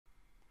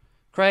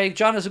Craig,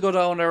 John is a good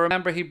owner.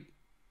 Remember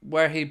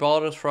where he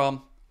bought us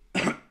from.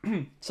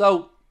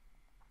 So,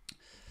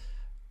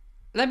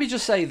 let me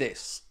just say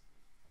this.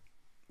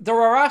 There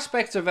are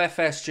aspects of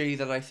FSG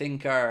that I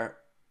think are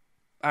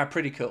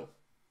pretty cool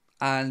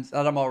and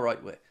that I'm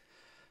alright with.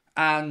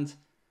 And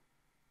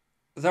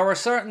there are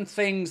certain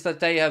things that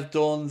they have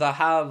done that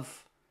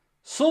have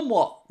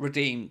somewhat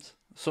redeemed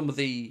some of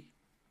the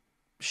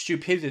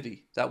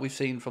stupidity that we've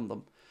seen from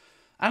them.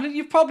 And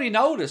you've probably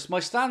noticed my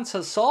stance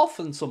has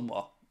softened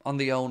somewhat on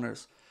the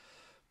owners.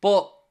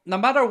 But no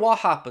matter what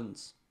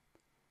happens,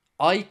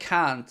 I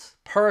can't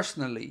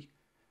personally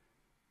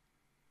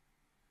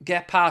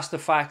get past the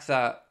fact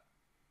that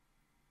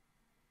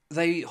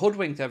they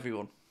hoodwinked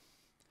everyone.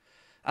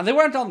 And they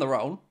weren't on their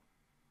own,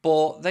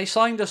 but they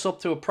signed us up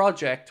to a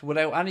project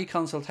without any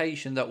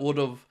consultation that would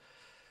have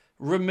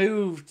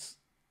removed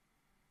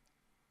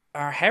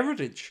our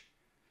heritage.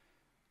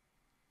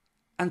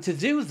 And to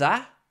do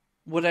that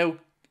without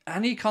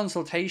any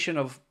consultation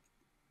of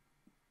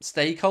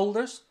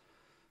stakeholders,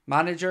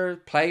 manager,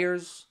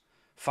 players,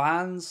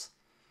 fans,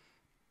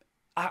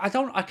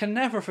 I can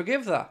never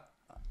forgive that.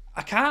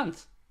 I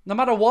can't. No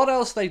matter what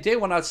else they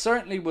do, and I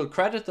certainly will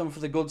credit them for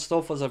the good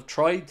stuff as I've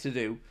tried to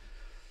do,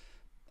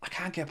 I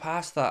can't get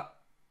past that.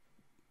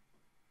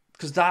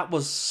 Because that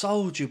was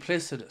so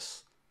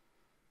duplicitous.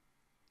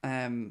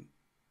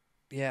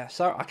 Yeah,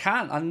 so I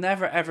can't. I'll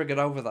never ever get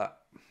over that.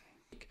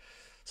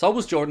 So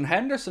was Jordan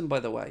Henderson, by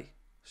the way.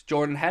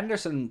 Jordan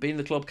Henderson, being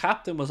the club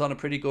captain, was on a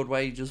pretty good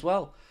wage as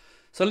well.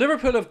 So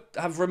Liverpool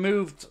have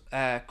removed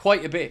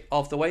quite a bit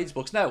off the wage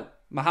books. Now,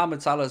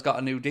 Mohamed Salah's got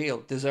a new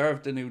deal,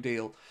 deserved a new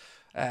deal,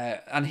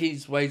 and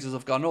his wages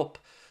have gone up.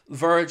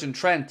 Verge and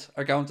Trent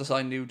are going to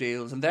sign new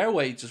deals, and their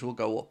wages will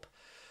go up.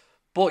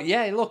 But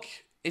yeah, look,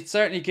 it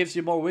certainly gives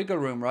you more wiggle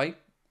room, right?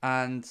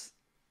 And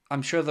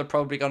I'm sure there are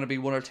probably going to be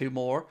one or two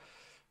more.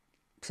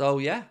 So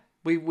yeah,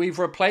 we've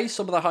replaced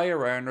some of the higher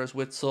earners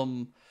with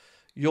some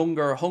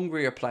younger,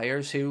 hungrier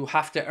players who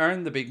have to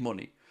earn the big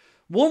money.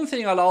 One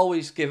thing I'll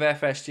always give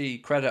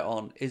FSG credit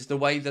on is the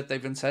way that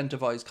they've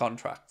incentivized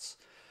contracts.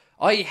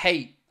 I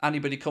hate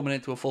anybody coming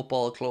into a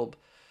football club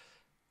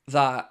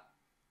that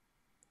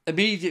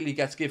immediately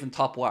gets given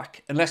top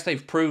whack unless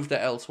they've proved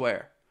it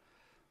elsewhere.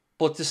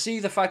 But to see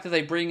the fact that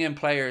they bring in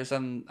players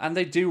and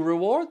they do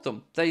reward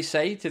them. They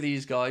say to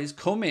these guys,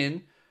 come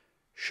in,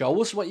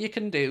 show us what you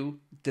can do,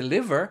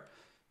 deliver.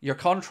 Your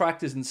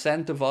contract is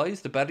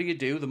incentivized. The better you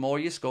do, the more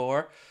you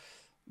score,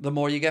 the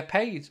more you get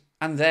paid.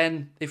 And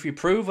then if you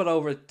prove it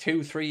over a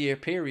 2-3 year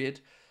period,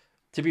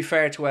 to be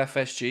fair to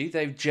FSG,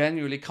 they've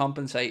genuinely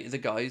compensated the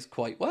guys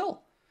quite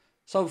well.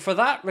 So for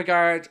that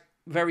regard,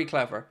 very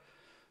clever.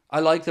 I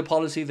like the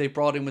policy they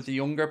brought in with the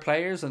younger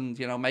players and,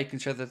 you know, making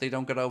sure that they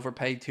don't get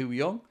overpaid too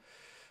young.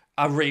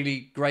 I'm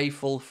really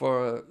grateful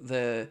for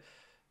the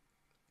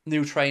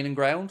new training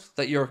ground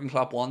that Jurgen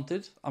Klopp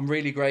wanted. I'm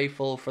really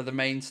grateful for the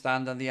main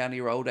stand on the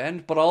Annie Road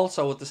end. But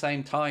also at the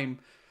same time,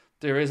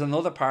 there is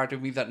another part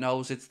of me that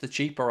knows it's the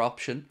cheaper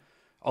option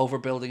over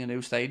building a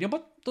new stadium.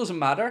 But doesn't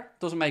matter.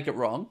 Doesn't make it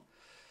wrong.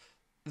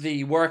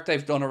 The work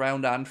they've done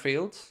around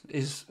Anfield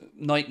is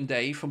night and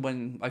day from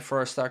when I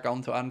first started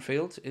going to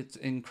Anfield. It's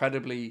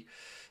incredibly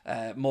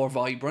more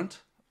vibrant.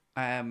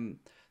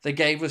 They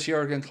gave us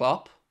Jurgen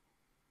Klopp,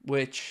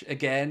 which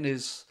again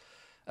is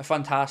a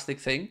fantastic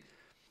thing.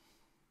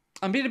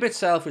 I'm being a bit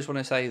selfish when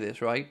I say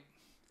this, right?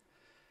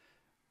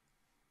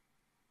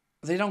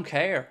 They don't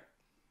care.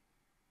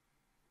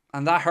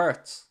 And that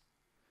hurts.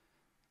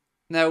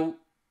 Now,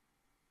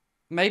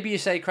 maybe you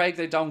say, Craig,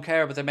 they don't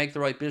care, but they make the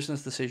right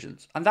business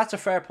decisions. And that's a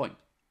fair point.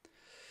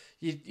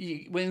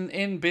 When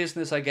in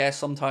business, I guess,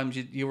 sometimes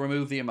you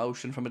remove the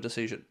emotion from a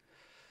decision.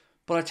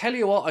 But I tell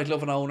you what, I'd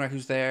love an owner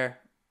who's there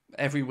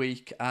every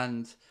week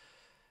and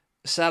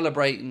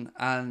celebrating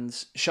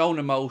and showing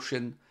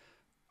emotion.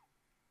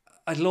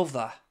 I'd love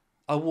that.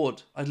 I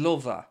would. I'd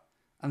love that.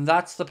 And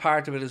that's the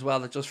part of it as well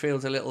that just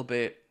feels a little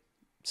bit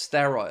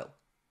sterile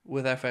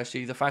with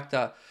FSG. The fact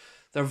that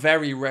they're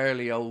very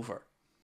rarely over.